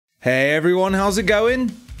Hey everyone, how's it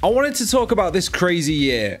going? I wanted to talk about this crazy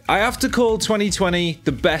year. I have to call 2020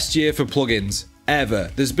 the best year for plugins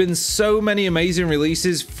ever. There's been so many amazing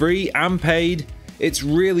releases, free and paid. It's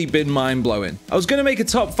really been mind-blowing. I was going to make a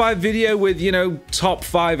top 5 video with, top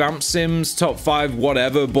 5 amp sims, top 5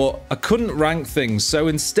 whatever, but I couldn't rank things, so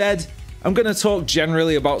instead, I'm going to talk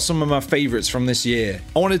generally about some of my favorites from this year.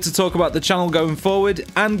 I wanted to talk about the channel going forward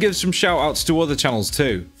and give some shout-outs to other channels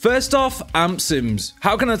too. First off, amp sims.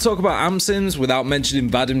 How can I talk about amp sims without mentioning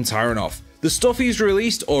Vadim Tyronov? The stuff he's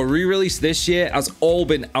released or re-released this year has all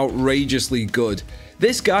been outrageously good.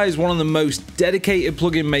 This guy is one of the most dedicated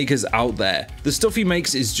plugin makers out there. The stuff he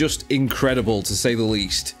makes is just incredible, to say the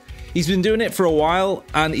least. He's been doing it for a while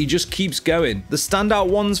and he just keeps going. The standout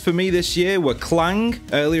ones for me this year were Clang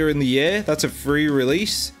earlier in the year, that's a free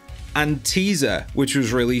release, and Teaser, which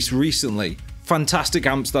was released recently. Fantastic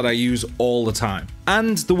amps that I use all the time.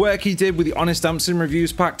 And the work he did with the Honest Amp Sim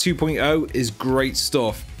Reviews Pack 2.0 is great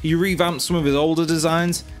stuff. He revamped some of his older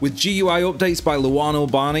designs with GUI updates by Luan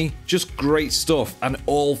Albani. Just great stuff and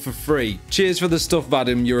all for free. Cheers for the stuff,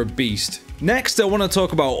 Vadim, you're a beast. Next, I want to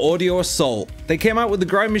talk about Audio Assault. They came out with the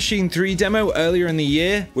Grind Machine 3 demo earlier in the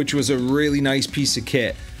year, which was a really nice piece of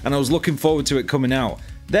kit, and I was looking forward to it coming out.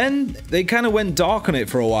 Then, they kind of went dark on it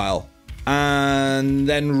for a while, and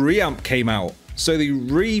then Reamp came out. So they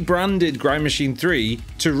rebranded Grind Machine 3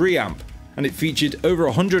 to Reamp, and it featured over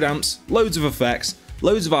 100 amps, loads of effects,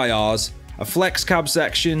 loads of IRs, a flex cab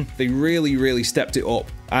section. They really stepped it up,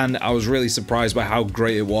 and I was really surprised by how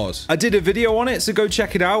great it was. I did a video on it, so go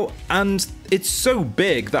check it out, and it's so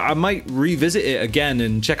big that I might revisit it again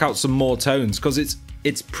and check out some more tones, because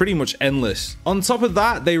it's pretty much endless. On top of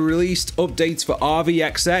that, they released updates for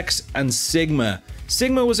RVXX and Sigma.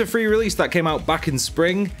 Sigma was a free release that came out back in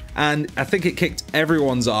spring, and I think it kicked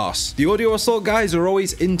everyone's ass. The Audio Assault guys are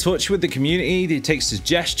always in touch with the community. They take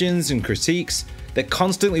suggestions and critiques. They're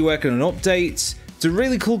constantly working on updates. It's a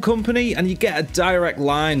really cool company, and you get a direct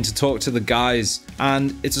line to talk to the guys,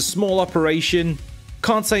 and it's a small operation.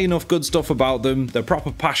 Can't say enough good stuff about them. They're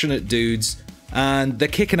proper passionate dudes, and they're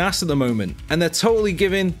kicking ass at the moment, and they're totally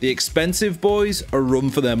giving the expensive boys a run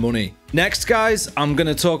for their money. Next, guys, I'm going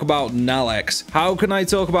to talk about Nalex. How can I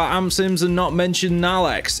talk about amp sims and not mention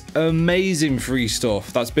Nalex? Amazing free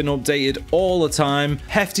stuff that's been updated all the time.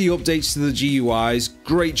 Hefty updates to the GUIs.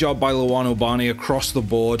 Great job by Luan Albani across the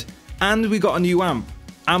board. And we got a new amp,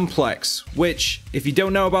 Amplex, which, if you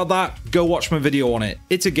don't know about that, go watch my video on it.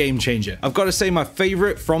 It's a game changer. I've got to say my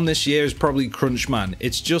favorite from this year is probably Crunchman.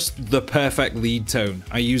 It's just the perfect lead tone.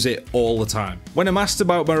 I use it all the time. When I'm asked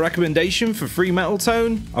about my recommendation for free metal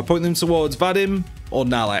tone, I point them towards Vadim or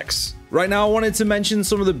Nalex. Right now, I wanted to mention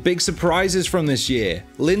some of the big surprises from this year.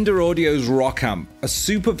 Linda Audio's Rock Amp, a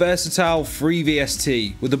super versatile free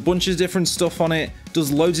VST with a bunch of different stuff on it,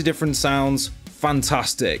 does loads of different sounds.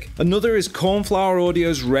 Fantastic. Another is Cornflower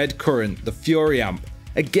Audio's Red Current, the Fury amp.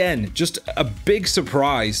 Again, just a big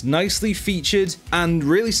surprise, nicely featured, and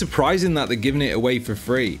really surprising that they're giving it away for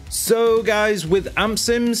free. So guys, with amp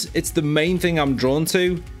sims, it's the main thing I'm drawn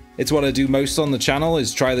to. It's what I do most on the channel,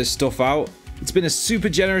 is try this stuff out. It's been a super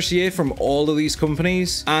generous year from all of these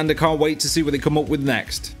companies, and I can't wait to see what they come up with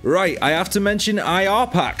next. Right, I have to mention IR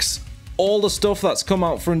packs. All the stuff that's come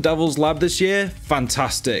out from Devil's Lab this year,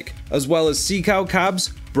 fantastic. As well as Seacow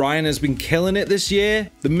cabs, Brian has been killing it this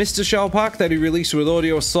year. The Mr. Shell pack that he released with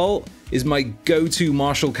Audio Assault is my go-to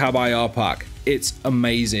Marshall cab IR pack. It's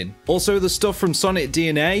amazing. Also the stuff from Sonic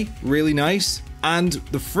DNA, really nice. And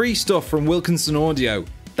the free stuff from Wilkinson Audio.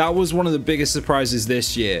 That was one of the biggest surprises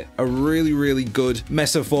this year. A really good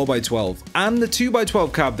Mesa 4x12. And the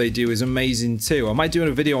 2x12 cab they do is amazing too. I might do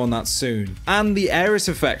a video on that soon. And the Aeris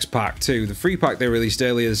Effects pack too. The free pack they released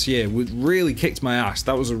earlier this year really kicked my ass.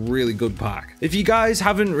 That was a really good pack. If you guys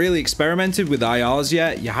haven't really experimented with IRs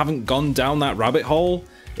yet, you haven't gone down that rabbit hole,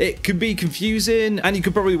 it could be confusing and you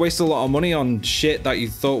could probably waste a lot of money on shit that you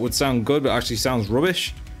thought would sound good but actually sounds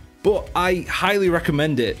rubbish. But I highly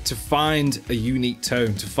recommend it to find a unique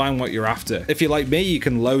tone, to find what you're after. If you're like me, you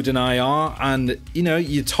can load an IR and,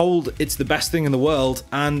 you're told it's the best thing in the world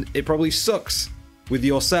and it probably sucks with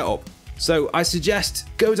your setup. So I suggest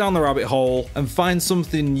go down the rabbit hole and find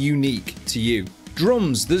something unique to you.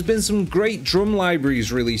 Drums, there's been some great drum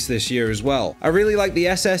libraries released this year as well. I really like the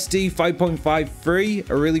SSD 5.53,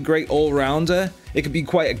 a really great all-rounder. It can be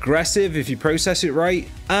quite aggressive if you process it right.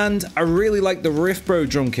 And I really like the Riff Bro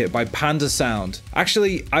drum kit by Panda Sound.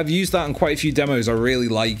 Actually, I've used that in quite a few demos, I really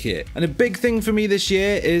like it. And a big thing for me this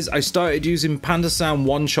year is I started using Panda Sound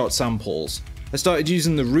one-shot samples. I started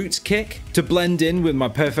using the Roots kick to blend in with my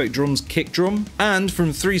Perfect Drums kick drum. And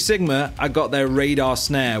from 3 Sigma, I got their Radar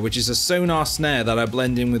snare, which is a sonar snare that I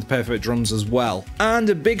blend in with Perfect Drums as well. And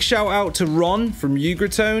a big shout out to Ron from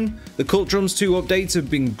Ugratone. The Cult Drums 2 updates have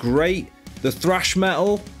been great. The thrash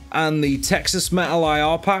metal and the Texas metal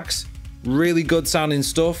IR packs, really good sounding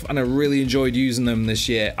stuff, and I really enjoyed using them this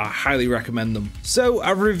year. I highly recommend them. So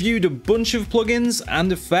I've reviewed a bunch of plugins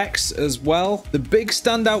and effects as well. The big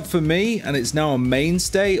standout for me, and it's now a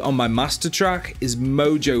mainstay on my master track, is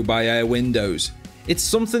Mojo by Air Windows. It's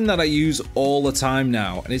something that I use all the time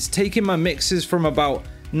now, and it's taking my mixes from about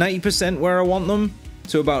 90% where I want them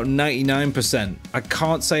to about 99%. I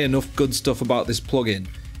can't say enough good stuff about this plugin.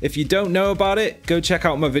 If you don't know about it, go check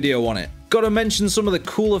out my video on it. Gotta mention some of the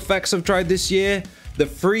cool effects I've tried this year. The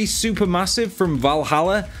free Supermassive from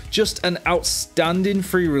Valhalla, just an outstanding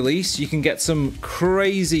free release. You can get some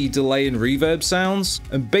crazy delay and reverb sounds.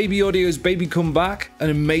 And Baby Audio's Baby Come Back, an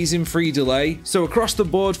amazing free delay. So across the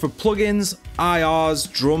board for plugins, IRs,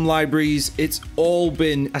 drum libraries, it's all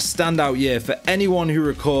been a standout year for anyone who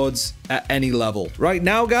records at any level. Right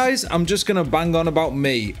now, guys, I'm just gonna bang on about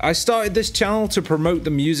me. I started this channel to promote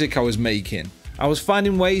the music I was making. I was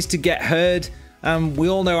finding ways to get heard, and we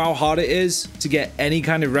all know how hard it is to get any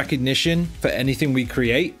kind of recognition for anything we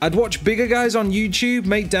create. I'd watch bigger guys on YouTube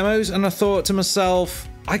make demos, and I thought to myself,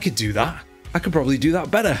 I could do that. I could probably do that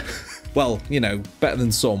better. Well, you know, better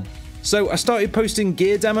than some. So I started posting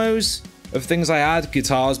gear demos of things I had,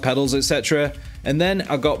 guitars, pedals, etc. And then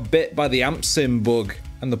I got bit by the amp sim bug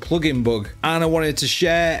and the plugin bug, and I wanted to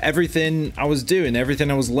share everything I was doing,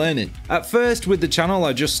 everything I was learning. At first with the channel,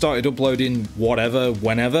 I just started uploading whatever,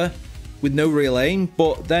 whenever, with no real aim,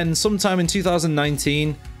 but then sometime in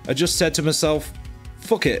 2019, I just said to myself,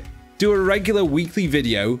 fuck it, do a regular weekly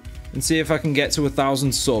video and see if I can get to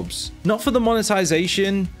 1,000 subs. Not for the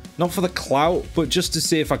monetization, not for the clout, but just to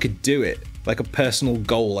see if I could do it. Like a personal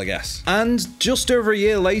goal, I guess. And just over a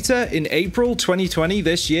year later, in April 2020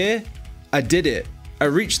 this year, I did it. I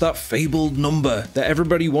reached that fabled number that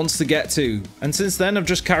everybody wants to get to. And since then, I've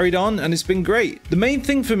just carried on and it's been great. The main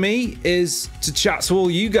thing for me is to chat to all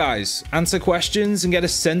you guys, answer questions and get a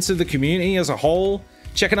sense of the community as a whole,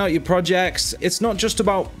 checking out your projects. It's not just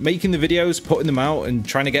about making the videos, putting them out and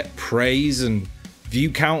trying to get praise and view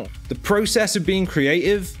count. The process of being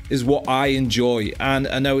creative is what I enjoy, and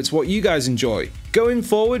I know it's what you guys enjoy. Going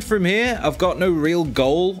forward from here, I've got no real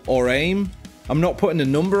goal or aim. I'm not putting a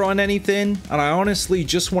number on anything, and I honestly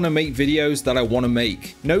just want to make videos that I want to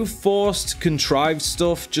make. No forced, contrived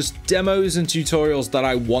stuff, just demos and tutorials that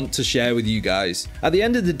I want to share with you guys. At the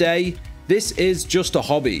end of the day, this is just a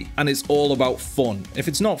hobby, and it's all about fun. If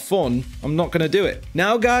it's not fun, I'm not gonna do it.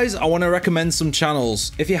 Now guys, I wanna recommend some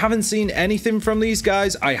channels. If you haven't seen anything from these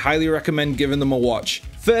guys, I highly recommend giving them a watch.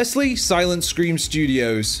 Firstly, Silent Scream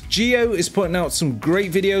Studios. Gio is putting out some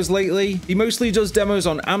great videos lately. He mostly does demos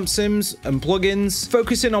on amp sims and plugins,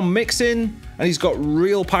 focusing on mixing, and he's got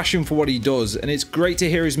real passion for what he does, and it's great to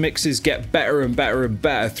hear his mixes get better and better and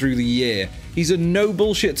better through the year. He's a no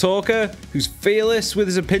bullshit talker who's fearless with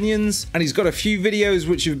his opinions, and he's got a few videos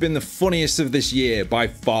which have been the funniest of this year by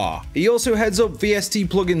far. He also heads up VST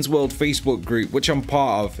Plugins World Facebook group, which I'm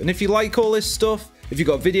part of, and if you like all this stuff, if you've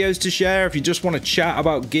got videos to share, if you just want to chat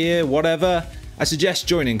about gear, whatever, I suggest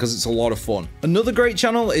joining because it's a lot of fun. Another great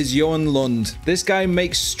channel is Johan Lund. This guy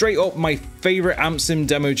makes straight up my favorite amp sim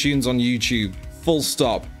demo tunes on YouTube, full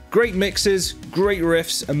stop. Great mixes, great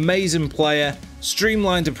riffs, amazing player,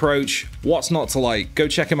 streamlined approach, what's not to like? Go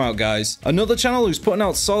check him out, guys. Another channel who's putting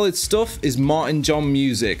out solid stuff is Martin John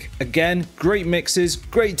Music. Again, great mixes,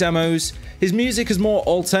 great demos. His music is more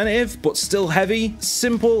alternative, but still heavy,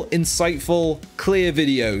 simple, insightful, clear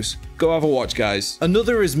videos. Go have a watch, guys.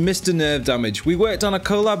 Another is Mr. Nerve Damage. We worked on a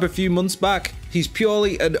collab a few months back. He's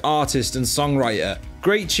purely an artist and songwriter.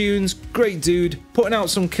 Great tunes, great dude, putting out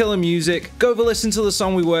some killer music. Go over listen to the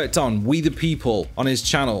song we worked on, We the People, on his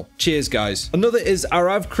channel. Cheers, guys. Another is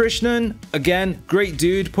Arav Krishnan. Again, great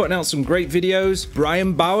dude, putting out some great videos.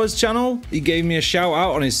 Brian Bauer's channel. He gave me a shout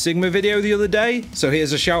out on his Sigma video the other day. So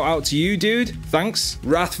here's a shout out to you, dude. Thanks.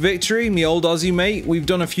 Wrath Victory, me old Aussie mate. We've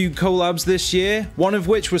done a few collabs this year, one of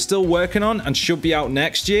which we're still working on and should be out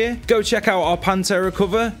next year. Go check out our Pantera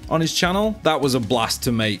cover on his channel. That was a blast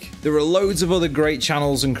to make. There are loads of other great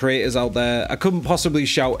channels and creators out there. I couldn't possibly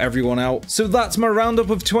shout everyone out. So that's my roundup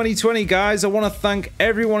of 2020, guys. I want to thank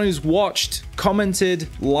everyone who's watched, commented,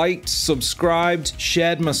 liked, subscribed,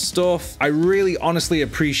 shared my stuff. I really honestly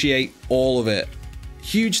appreciate all of it.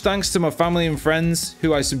 Huge thanks to my family and friends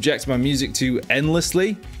who I subject my music to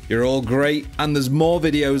endlessly. You're all great, and there's more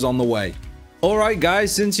videos on the way. Alright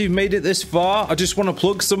guys, since you've made it this far, I just want to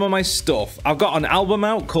plug some of my stuff. I've got an album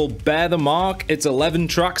out called Bear the Mark. It's 11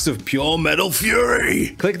 tracks of pure metal fury.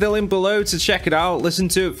 Click the link below to check it out, listen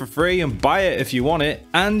to it for free, and buy it if you want it.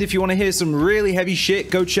 And if you want to hear some really heavy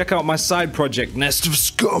shit, go check out my side project, Nest of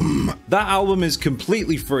Scum. That album is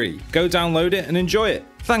completely free. Go download it and enjoy it.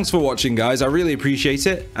 Thanks for watching guys, I really appreciate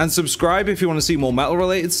it. And subscribe if you want to see more metal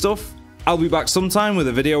related stuff. I'll be back sometime with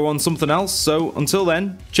a video on something else, so until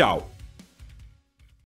then, ciao.